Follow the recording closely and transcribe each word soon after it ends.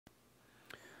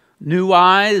New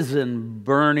eyes and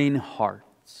burning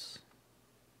hearts.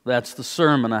 That's the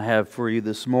sermon I have for you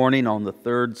this morning on the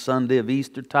third Sunday of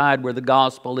Eastertide, where the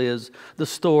gospel is the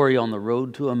story on the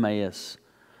road to Emmaus.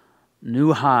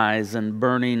 New eyes and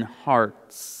burning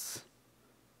hearts.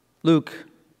 Luke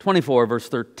 24, verse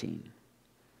 13.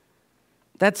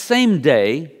 That same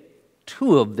day,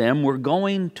 two of them were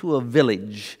going to a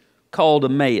village called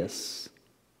Emmaus,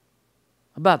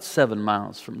 about 7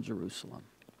 miles from Jerusalem.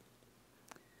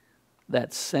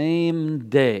 That same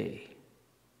day,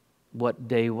 what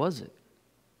day was it?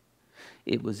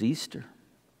 It was Easter,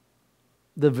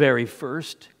 the very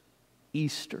first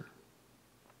Easter.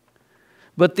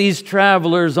 But these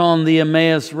travelers on the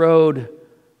Emmaus road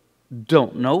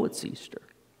don't know it's Easter.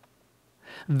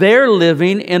 They're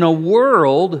living in a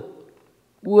world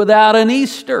without an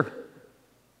Easter.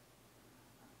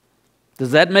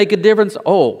 Does that make a difference?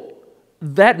 Oh,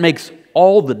 that makes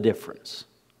all the difference.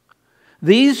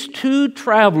 These two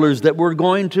travelers that we're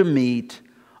going to meet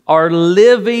are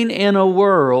living in a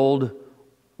world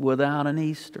without an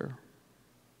Easter.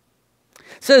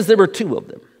 It says there were two of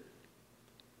them,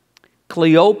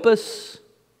 Cleopas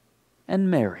and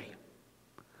Mary,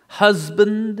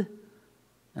 husband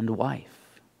and wife.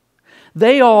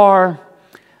 They are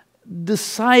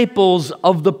disciples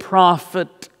of the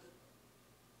prophet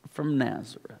from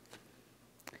Nazareth.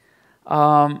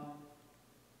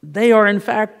 They are, in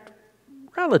fact,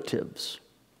 relatives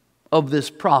of this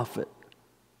prophet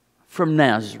from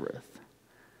Nazareth.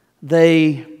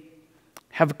 They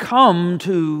have come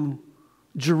to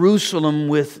Jerusalem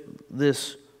with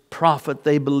this prophet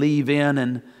they believe in,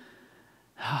 and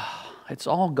it's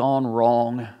all gone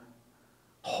wrong,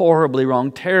 horribly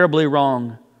wrong, terribly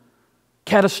wrong,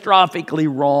 catastrophically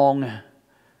wrong.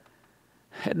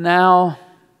 And now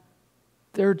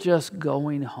they're just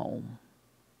going home.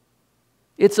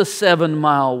 It's a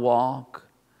 7-mile walk.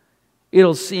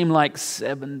 It'll seem like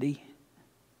 70.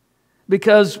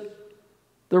 Because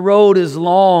the road is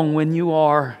long when you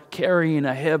are carrying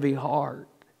a heavy heart.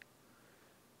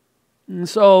 And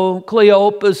so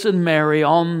Cleopas and Mary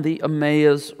on the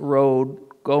Emmaus road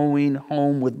going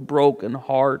home with broken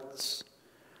hearts.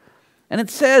 And it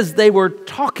says they were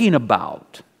talking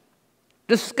about,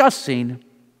 discussing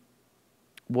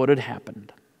what had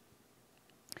happened.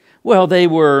 Well, they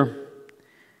were,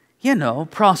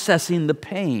 processing the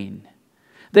pain.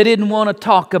 They didn't want to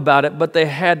talk about it, but they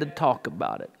had to talk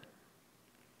about it.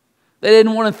 They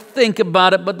didn't want to think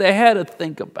about it, but they had to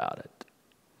think about it.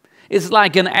 It's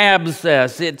like an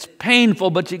abscess. It's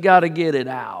painful, but you got to get it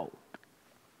out.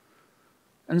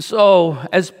 And so,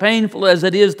 as painful as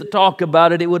it is to talk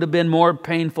about it, it would have been more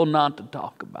painful not to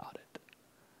talk about it.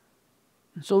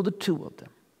 And so the two of them,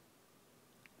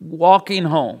 walking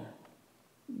home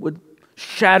with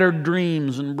shattered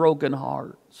dreams and broken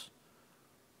hearts,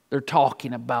 they're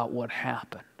talking about what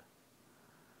happened.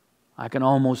 I can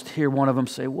almost hear one of them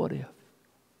say, what if?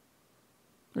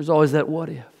 There's always that what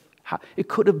if. It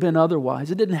could have been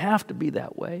otherwise. It didn't have to be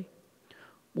that way.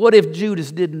 What if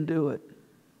Judas didn't do it?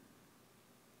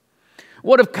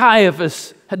 What if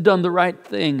Caiaphas had done the right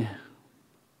thing?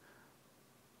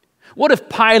 What if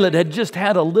Pilate had just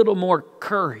had a little more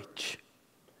courage?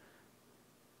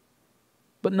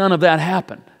 But none of that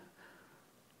happened.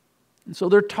 And so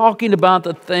they're talking about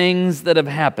the things that have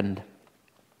happened.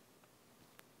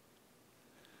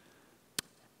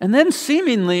 And then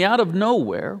seemingly out of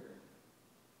nowhere,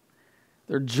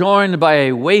 they're joined by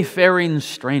a wayfaring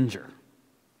stranger.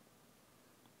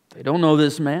 They don't know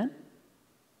this man.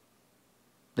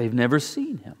 They've never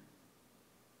seen him.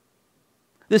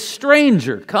 This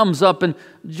stranger comes up and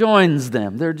joins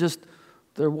them.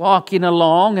 They're walking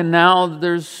along, and now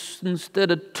there's, instead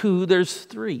of two, there's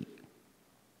three.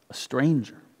 A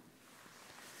stranger.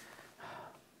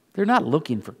 They're not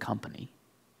looking for company.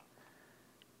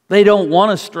 They don't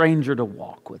want a stranger to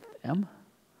walk with them.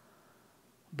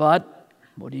 But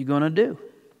what are you going to do?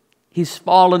 He's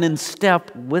fallen in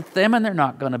step with them, and they're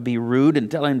not going to be rude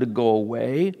and tell him to go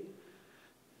away.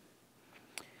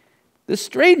 The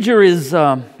stranger is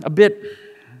a bit,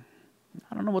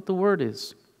 I don't know what the word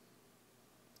is.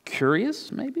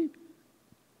 Curious, maybe?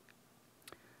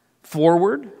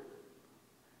 Forward?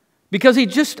 Because he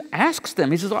just asks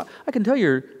them. He says, I can tell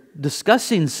you're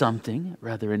discussing something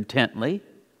rather intently.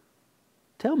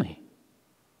 Tell me.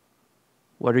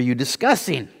 What are you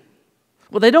discussing?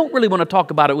 Well, they don't really want to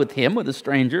talk about it with him, with a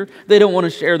stranger. They don't want to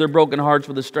share their broken hearts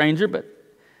with a stranger, but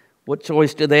what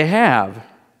choice do they have?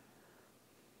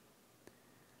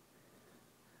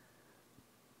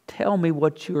 Tell me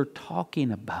what you're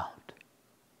talking about.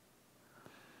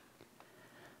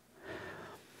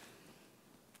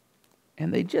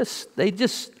 And they just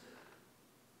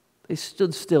They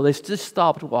stood still. They just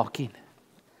stopped walking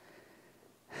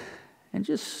and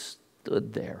just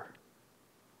stood there,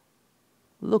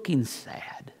 looking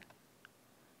sad.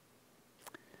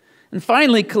 And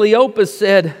finally, Cleopas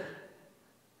said,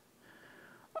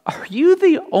 "Are you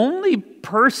the only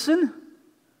person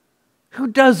who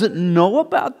doesn't know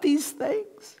about these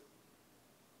things?"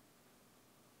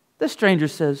 The stranger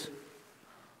says,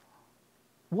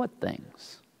 "What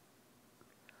things?"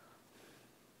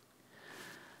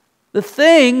 "The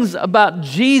things about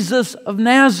Jesus of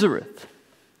Nazareth."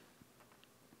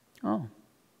 "Oh,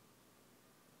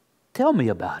 tell me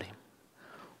about him."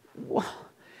 "Well,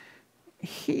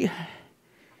 he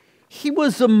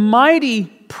was a mighty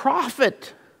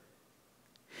prophet.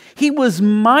 He was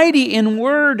mighty in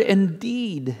word and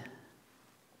deed."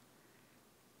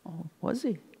 "Oh, was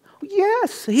he?"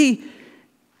 "Yes,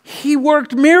 he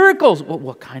worked miracles." "Well,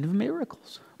 what kind of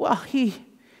miracles?" "Well, he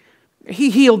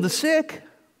healed the sick.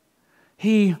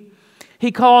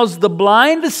 He caused the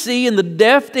blind to see and the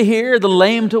deaf to hear, the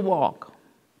lame to walk.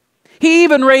 He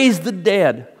even raised the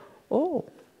dead." "Oh,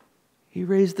 he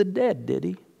raised the dead, did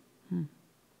he?"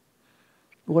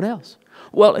 "What else?"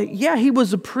 "Well, yeah, he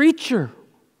was a preacher."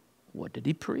 "What did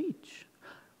he preach?"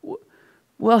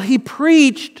 "Well, he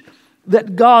preached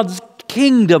that God's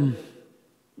kingdom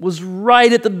was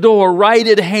right at the door, right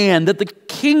at hand, that the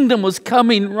kingdom was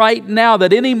coming right now,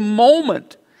 that any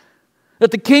moment,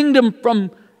 that the kingdom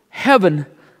from heaven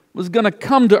was going to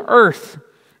come to earth,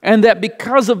 and that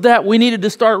because of that, we needed to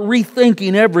start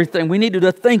rethinking everything. We needed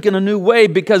to think in a new way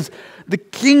because the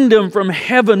kingdom from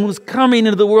heaven was coming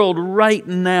into the world right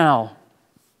now."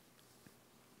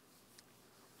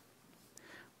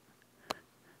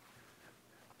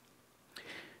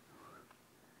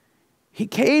 He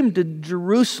came to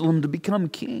Jerusalem to become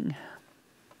king,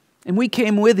 and we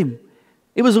came with him.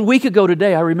 It was a week ago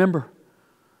today, I remember.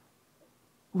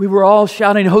 We were all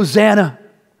shouting, "Hosanna!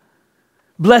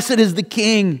 Blessed is the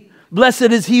King!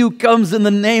 Blessed is he who comes in the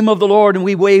name of the Lord!" And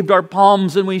we waved our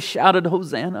palms and we shouted,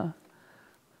 "Hosanna!"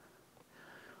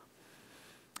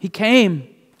 He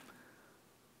came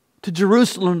to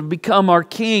Jerusalem to become our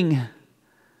king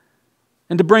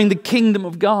and to bring the kingdom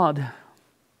of God.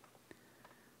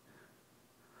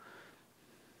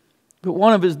 But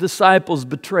one of his disciples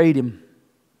betrayed him.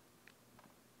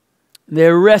 They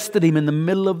arrested him in the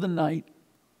middle of the night.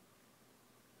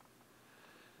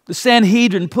 The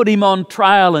Sanhedrin put him on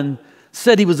trial and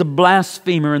said he was a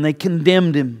blasphemer, and they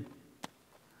condemned him.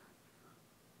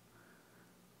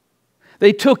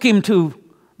 They took him to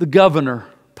the governor,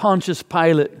 Pontius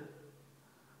Pilate.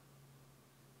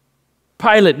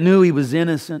 Pilate knew he was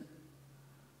innocent,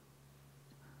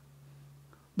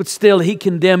 but still he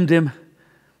condemned him,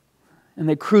 and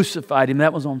they crucified him.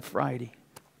 That was on Friday.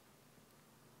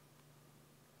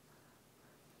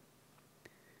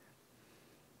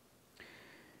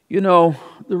 You know,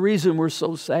 the reason we're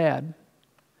so sad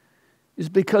is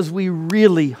because we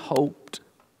really hoped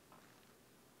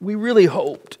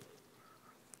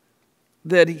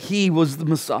that he was the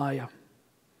Messiah,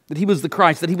 that he was the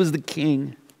Christ, that he was the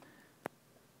King.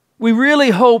 We really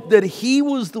hoped that he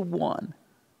was the one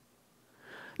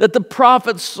that the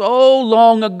prophet so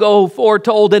long ago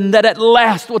foretold, and that at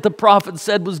last what the prophet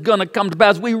said was going to come to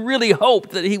pass. We really hoped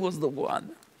that he was the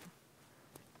one.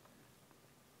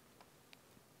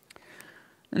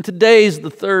 And today's the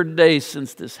third day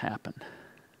since this happened.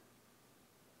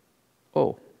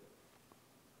 Oh,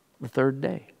 the third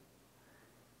day.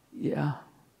 Yeah,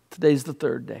 today's the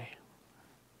third day.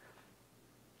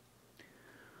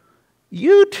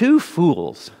 You two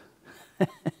fools.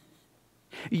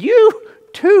 You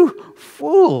two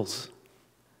fools.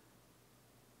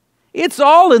 It's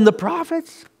all in the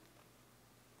prophets.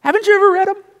 Haven't you ever read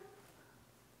them?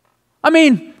 I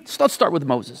mean, let's start with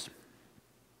Moses.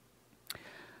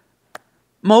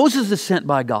 Moses is sent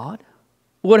by God.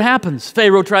 What happens?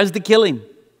 Pharaoh tries to kill him.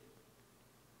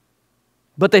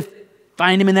 But they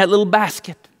find him in that little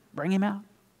basket. Bring him out.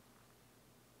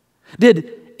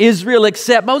 Did Israel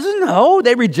accept Moses? No,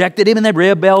 they rejected him and they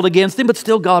rebelled against him, but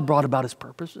still God brought about his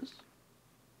purposes.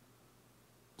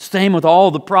 Same with all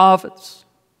the prophets.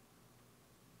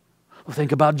 Well,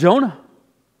 think about Jonah.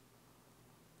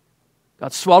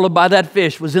 Got swallowed by that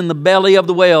fish, was in the belly of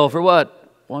the whale for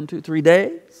what? 1, 2, 3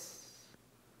 days?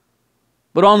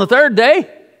 But on the third day,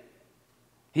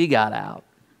 he got out.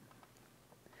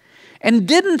 And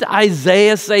didn't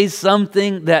Isaiah say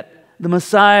something that the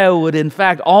Messiah would in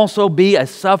fact also be a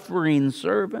suffering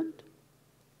servant?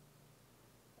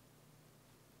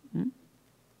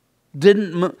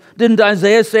 Didn't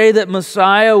Isaiah say that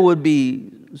Messiah would be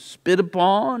spit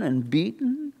upon and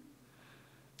beaten?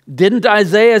 Didn't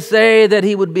Isaiah say that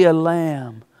he would be a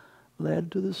lamb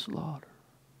led to the slaughter.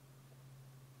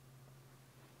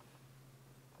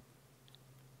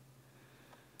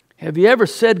 Have you ever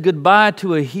said goodbye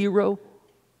to a hero?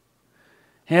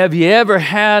 Have you ever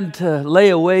had to lay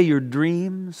away your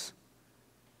dreams?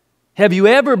 Have you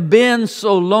ever been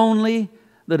so lonely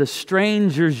that a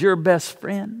stranger's your best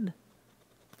friend?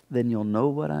 Then you'll know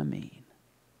what I mean.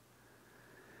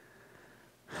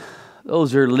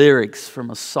 Those are lyrics from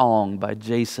a song by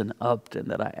Jason Upton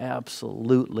that I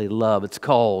absolutely love. It's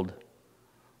called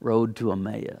Road to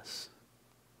Emmaus.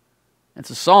 It's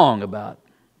a song about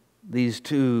these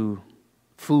two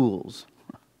fools,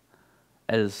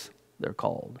 as they're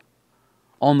called,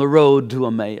 on the road to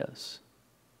Emmaus.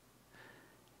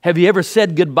 Have you ever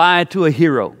said goodbye to a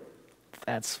hero?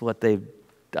 That's what they've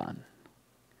done.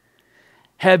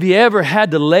 Have you ever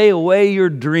had to lay away your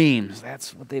dreams?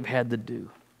 That's what they've had to do.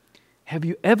 Have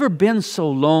you ever been so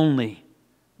lonely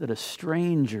that a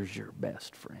stranger's your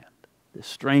best friend? The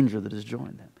stranger that has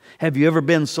joined them. Have you ever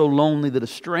been so lonely that a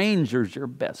stranger's your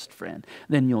best friend?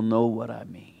 Then you'll know what I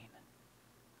mean.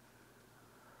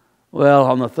 Well,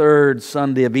 on the third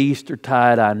Sunday of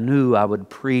Eastertide, I knew I would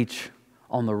preach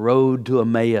on the road to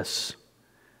Emmaus.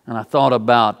 And I thought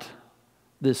about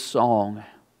this song.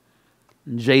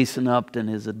 And Jason Upton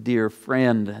is a dear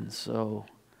friend, and so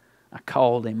I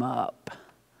called him up.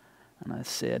 And I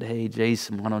said, hey,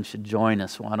 Jason, why don't you join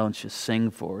us? Why don't you sing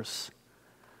for us?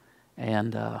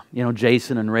 And,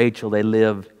 Jason and Rachel, they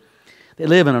live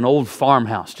in an old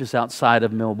farmhouse just outside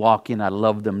of Milwaukee, and I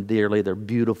love them dearly. They're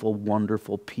beautiful,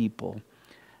 wonderful people.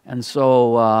 And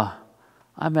so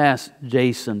I've asked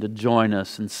Jason to join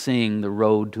us and sing the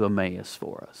road to Emmaus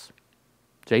for us.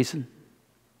 Jason?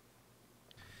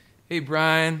 Hey,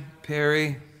 Brian,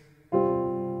 Perry.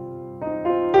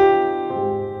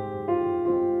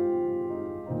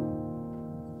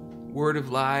 Word of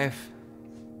life.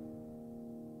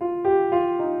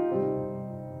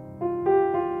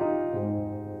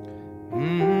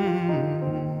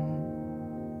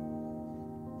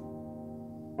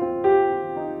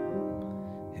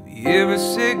 Have you ever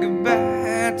said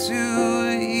goodbye to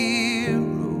a hero?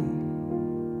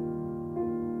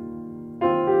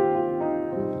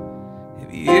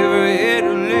 Have you ever had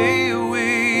to lay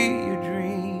away your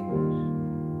dreams?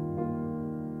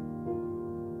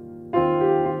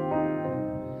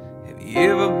 Have you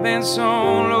ever been so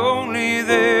lonely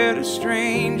that a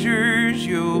stranger's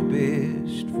your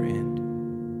best friend?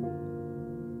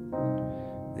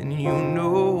 Then you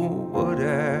know what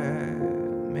I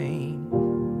mean.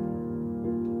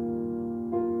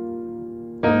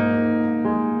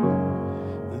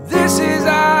 This is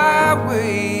our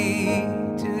way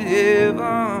to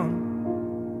heaven.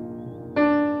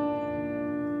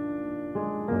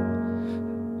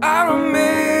 Our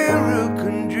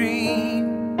American dream.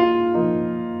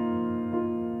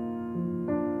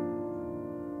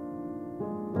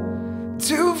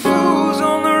 Two fools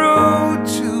on the road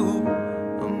to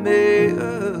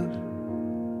Emmaus,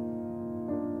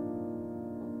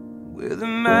 where there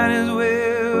might as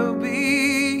well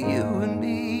be you and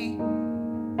me.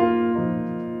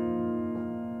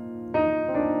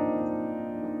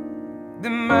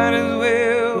 There might as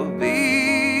well be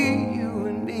you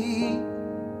and me.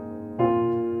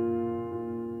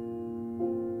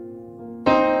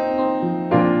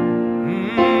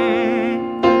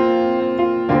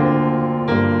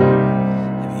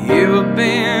 Have you ever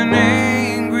been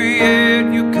angry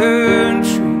at your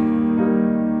country?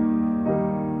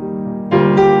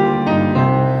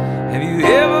 Have you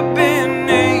ever been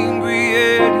angry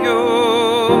at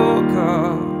your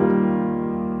car?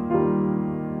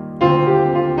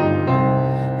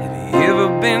 Have you ever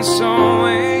been so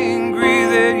angry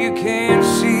that you can't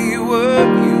see what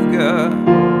you got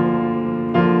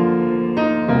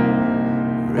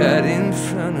right in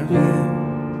front of you?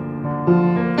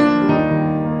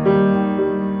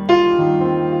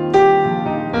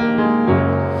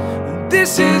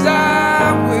 This is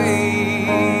our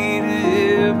way to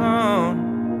heaven.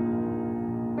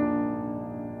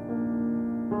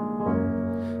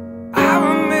 Our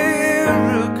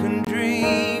American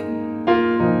dream.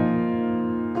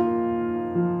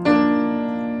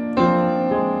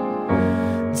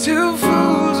 Two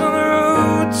fools on the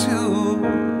road to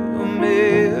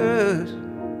Emmaus,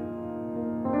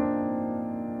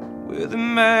 where there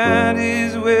might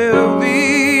as well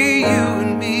be you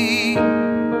and me.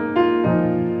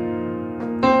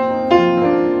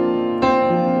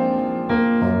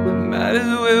 Might as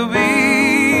well be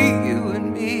you and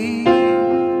me.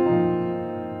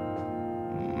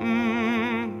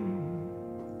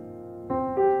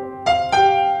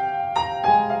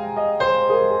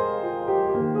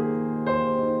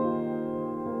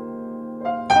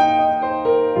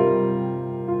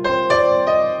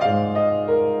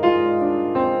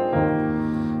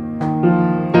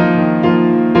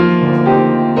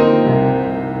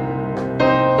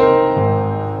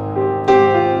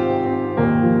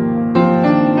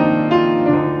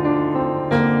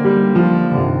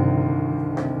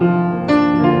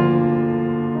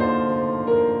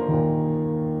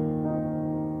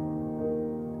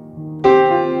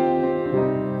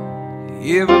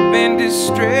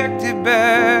 distracted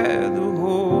by the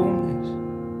wholeness.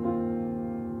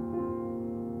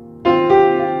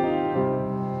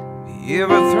 Have you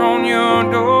ever thrown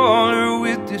your dollar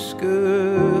with disgust?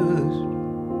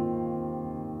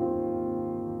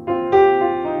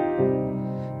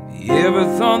 Have you ever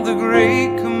thought the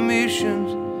Great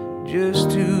Commission's just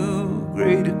too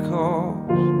great a cost?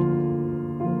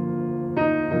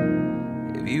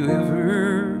 Have you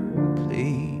ever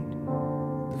played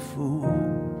the fool?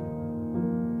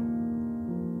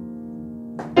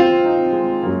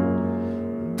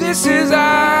 This is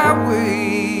our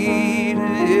way to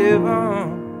heaven.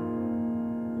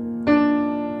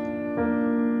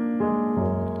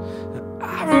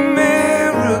 Our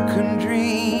American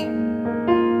dream.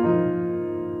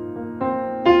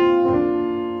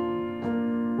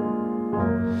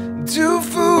 Two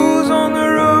fools on the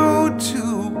road to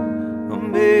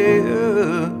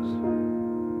emmaus,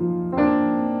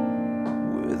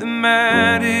 where there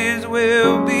might as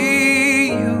well be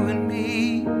you and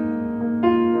me.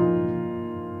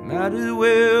 Might as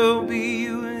well be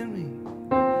you and me.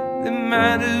 There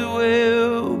might as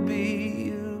well be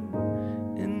you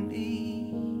and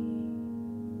me.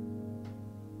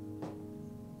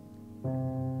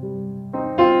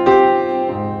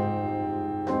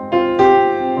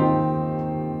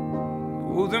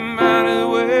 Oh, there might as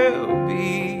well be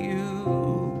you.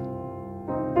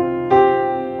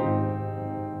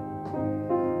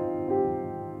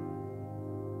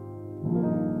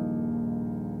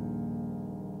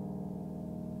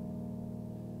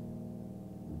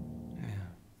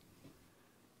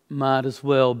 Might as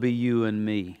well be you and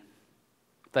me.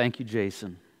 Thank you,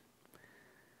 Jason.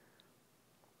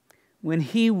 When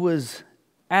he was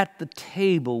at the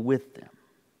table with them,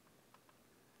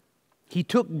 he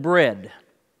took bread,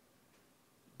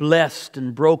 blessed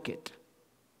and broke it,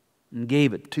 and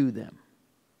gave it to them.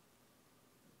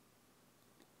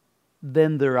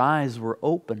 Then their eyes were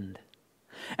opened,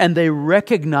 and they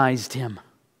recognized him,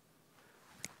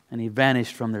 and he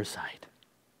vanished from their sight.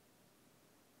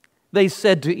 They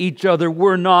said to each other,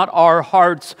 "Were not our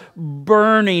hearts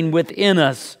burning within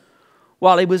us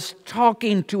while he was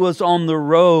talking to us on the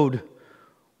road,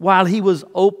 while he was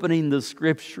opening the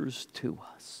Scriptures to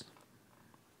us?"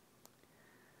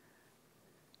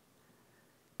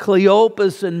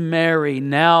 Cleopas and Mary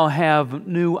now have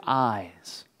new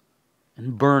eyes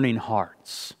and burning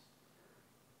hearts.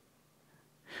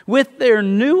 With their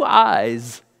new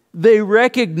eyes, they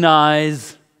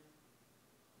recognize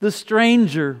the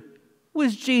stranger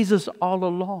was Jesus all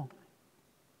along.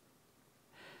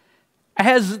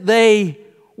 As they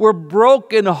were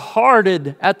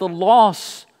brokenhearted at the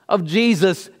loss of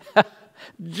Jesus,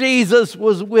 Jesus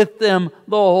was with them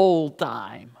the whole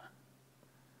time.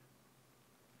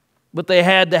 But they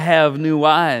had to have new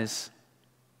eyes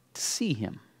to see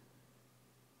him.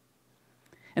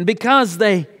 And because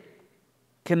they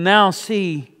can now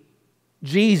see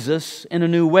Jesus in a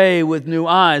new way with new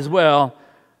eyes, well,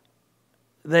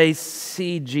 they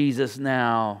see Jesus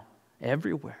now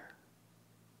everywhere.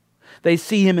 They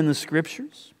see him in the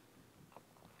Scriptures.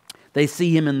 They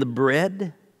see him in the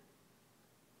bread.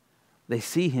 They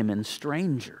see him in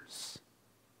strangers.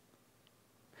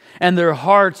 And their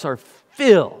hearts are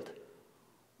filled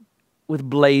with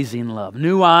blazing love.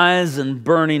 New eyes and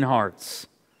burning hearts.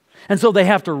 And so they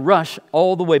have to rush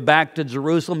all the way back to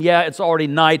Jerusalem. Yeah, it's already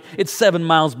night. It's 7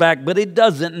 miles back, but it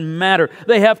doesn't matter.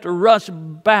 They have to rush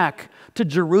back to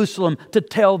Jerusalem to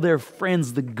tell their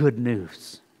friends the good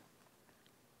news.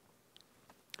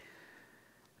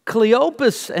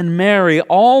 Cleopas and Mary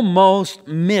almost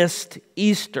missed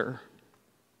Easter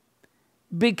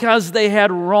because they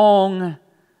had wrong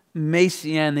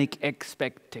messianic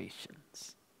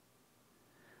expectations.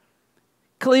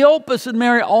 Cleopas and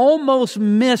Mary almost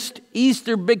missed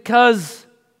Easter because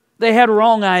they had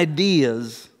wrong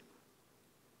ideas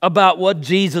about what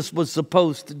Jesus was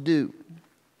supposed to do.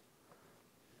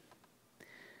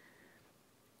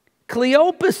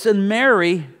 Cleopas and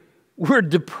Mary were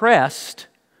depressed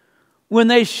when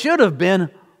they should have been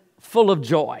full of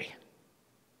joy.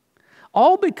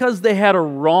 All because they had a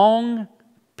wrong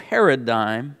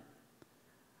paradigm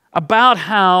about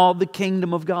how the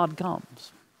kingdom of God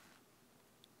comes.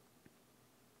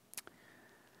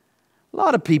 A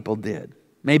lot of people did.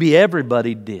 Maybe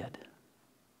everybody did.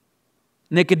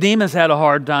 Nicodemus had a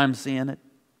hard time seeing it.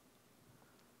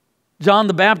 John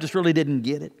the Baptist really didn't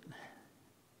get it.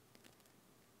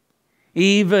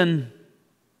 Even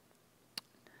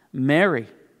Mary,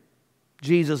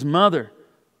 Jesus' mother,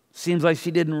 seems like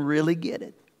she didn't really get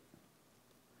it.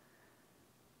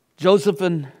 Joseph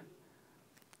and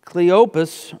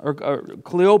Cleopas, or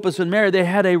Cleopas and Mary, they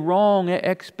had a wrong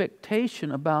expectation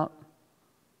about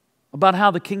about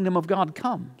how the kingdom of God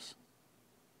comes.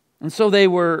 And so they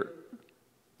were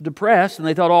depressed and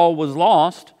they thought all was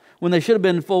lost when they should have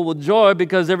been full with joy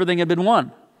because everything had been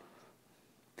won.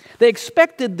 They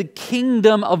expected the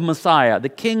kingdom of Messiah, the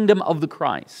kingdom of the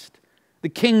Christ, the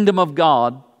kingdom of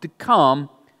God to come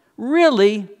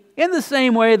really in the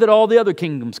same way that all the other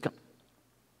kingdoms come.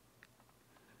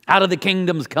 How do the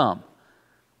kingdoms come?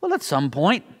 Well, at some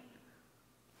point,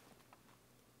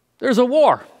 there's a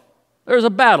war. There's a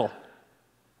battle.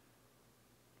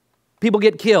 People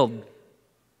get killed.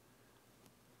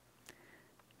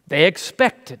 They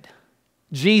expected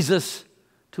Jesus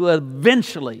to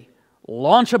eventually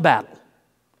launch a battle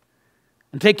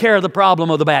and take care of the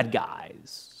problem of the bad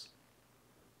guys.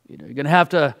 You know, you're going to have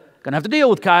to deal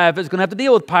with Caiaphas, going to have to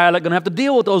deal with Pilate, going to have to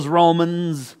deal with those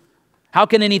Romans. How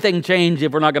can anything change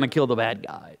if we're not going to kill the bad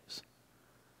guys?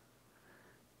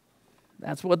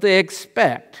 That's what they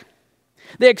expect.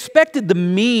 They expected the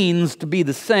means to be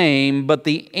the same, but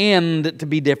the end to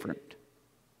be different.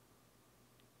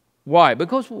 Why?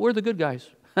 Because we're the good guys.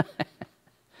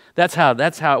 That's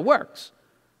how it works.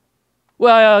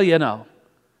 Well, you know,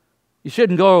 you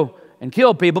shouldn't go and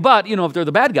kill people, but, you know, if they're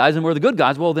the bad guys and we're the good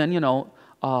guys, well, then, you know,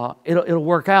 it'll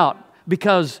work out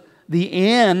because the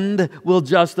end will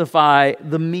justify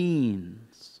the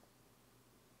means.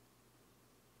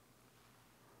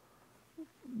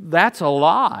 That's a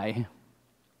lie.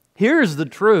 Here's the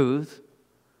truth.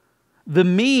 The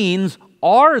means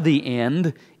are the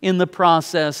end in the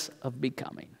process of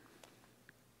becoming.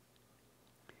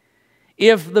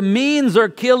 If the means are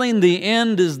killing, the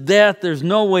end is death, there's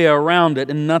no way around it,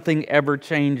 and nothing ever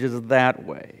changes that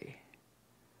way.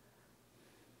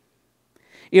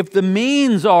 If the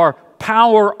means are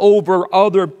power over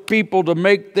other people to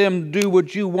make them do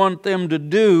what you want them to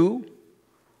do,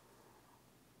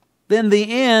 then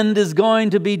the end is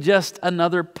going to be just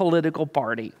another political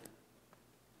party.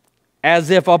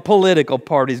 As if a political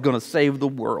party is going to save the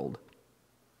world.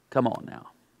 Come on now.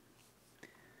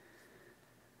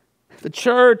 The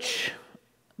church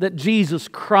that Jesus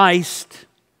Christ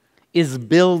is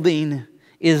building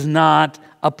is not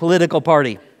a political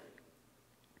party.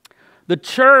 The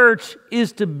church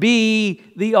is to be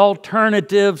the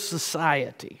alternative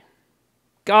society.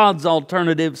 God's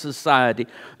alternative society.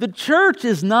 The church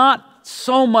is not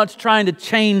so much trying to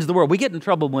change the world. We get in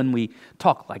trouble when we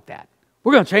talk like that.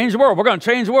 We're going to change the world. We're going to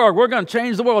change the world. We're going to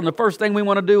change the world. And the first thing we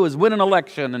want to do is win an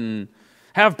election and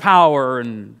have power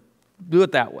and do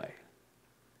it that way.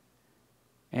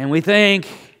 And we think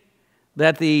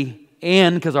that the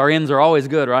end, because our ends are always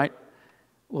good, right,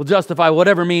 will justify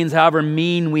whatever means, however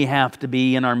mean we have to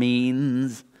be in our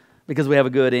means because we have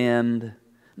a good end.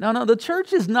 No, the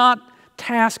church is not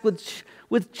tasked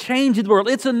with changing the world.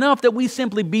 It's enough that we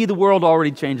simply be the world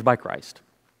already changed by Christ.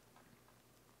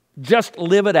 Just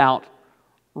live it out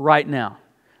right now.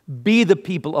 Be the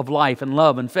people of life and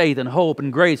love and faith and hope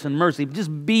and grace and mercy.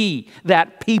 Just be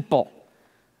that people.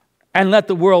 And let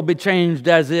the world be changed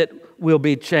as it will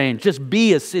be changed. Just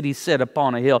be a city set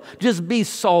upon a hill. Just be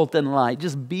salt and light.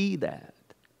 Just be that.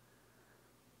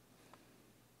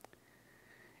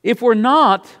 If we're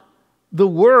not the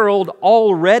world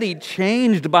already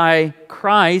changed by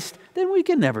Christ, then we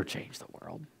can never change the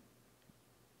world.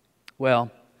 Well,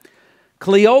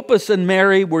 Cleopas and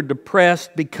Mary were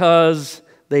depressed because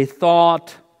they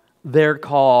thought their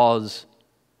cause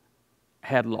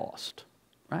had lost,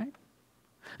 right?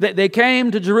 They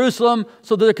came to Jerusalem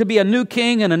so that there could be a new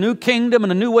king and a new kingdom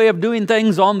and a new way of doing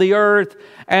things on the earth,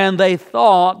 and they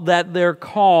thought that their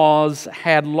cause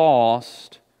had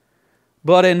lost.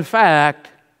 But in fact,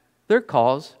 their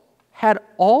cause had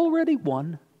already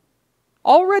won.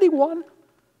 Already won.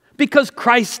 Because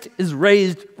Christ is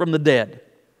raised from the dead.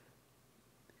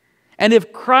 And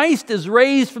if Christ is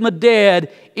raised from the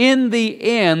dead, in the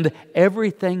end,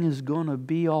 everything is going to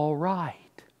be all right.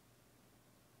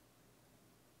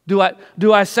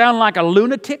 Do I sound like a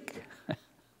lunatic?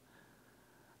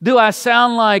 Do I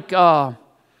sound like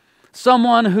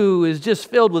someone who is just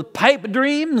filled with pipe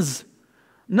dreams?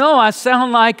 No, I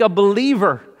sound like a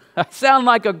believer. I sound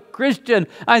like a Christian.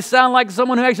 I sound like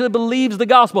someone who actually believes the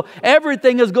gospel.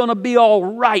 Everything is going to be all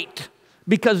right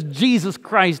because Jesus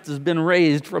Christ has been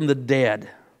raised from the dead.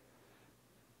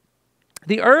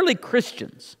 The early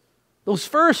Christians, those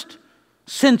first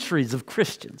centuries of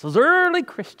Christians, those early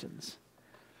Christians,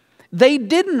 they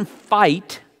didn't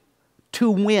fight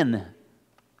to win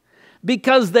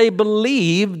because they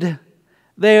believed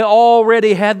they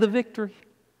already had the victory.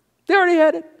 They already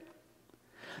had it.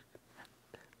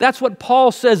 That's what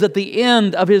Paul says at the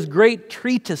end of his great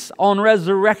treatise on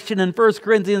resurrection in 1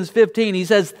 Corinthians 15. He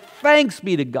says, "Thanks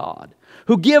be to God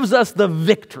who gives us the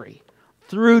victory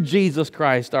through Jesus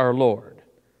Christ our Lord.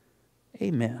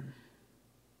 Amen.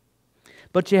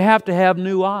 But you have to have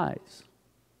new eyes.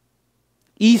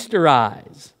 Easter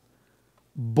eyes.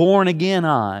 Born again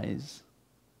eyes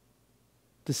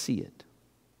to see it.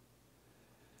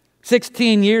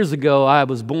 16 years ago, I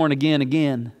was born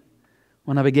again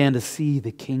when I began to see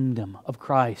the kingdom of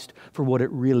Christ for what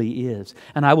it really is.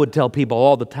 And I would tell people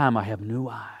all the time, I have new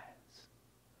eyes.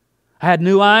 I had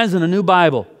new eyes and a new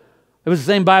Bible. It was the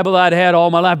same Bible I'd had all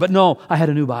my life, but no, I had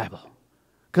a new Bible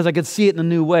because I could see it in a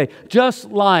new way. Just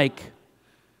like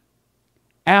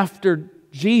after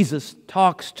Jesus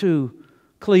talks to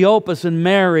Cleopas and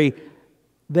Mary,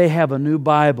 they have a new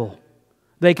Bible.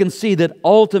 They can see that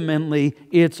ultimately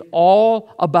it's all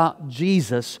about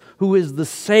Jesus, who is the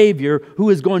Savior,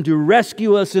 who is going to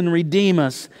rescue us and redeem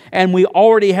us. And we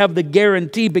already have the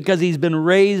guarantee because He's been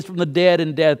raised from the dead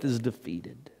and death is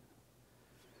defeated.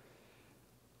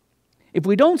 If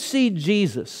we don't see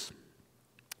Jesus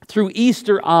through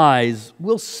Easter eyes,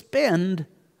 we'll spend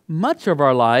much of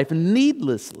our life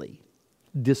needlessly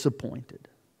disappointed.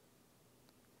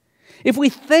 If we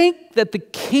think that the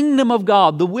kingdom of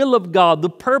God, the will of God, the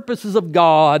purposes of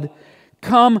God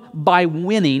come by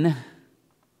winning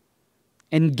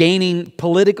and gaining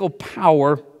political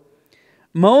power,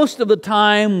 most of the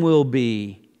time we'll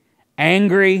be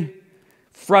angry,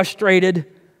 frustrated,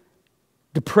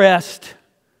 depressed,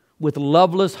 with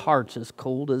loveless hearts as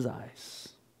cold as ice.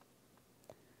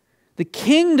 The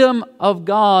kingdom of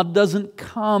God doesn't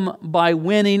come by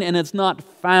winning, and it's not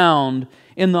found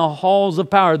in the halls of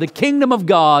power. The kingdom of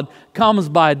God comes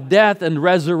by death and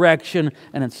resurrection,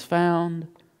 and it's found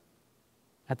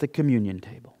at the communion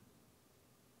table.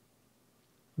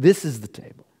 This is the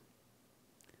table,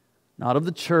 not of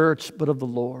the church, but of the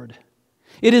Lord.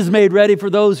 It is made ready for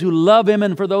those who love Him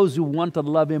and for those who want to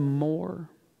love Him more.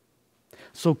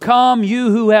 So come,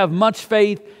 you who have much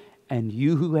faith, and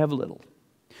you who have little.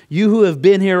 You who have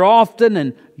been here often,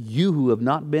 and you who have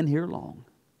not been here long.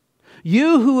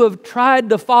 You who have tried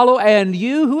to follow, and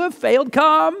you who have failed,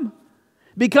 come.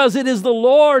 Because it is the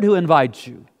Lord who invites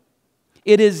you.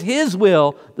 It is His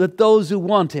will that those who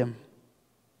want Him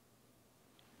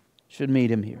should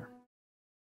meet Him here.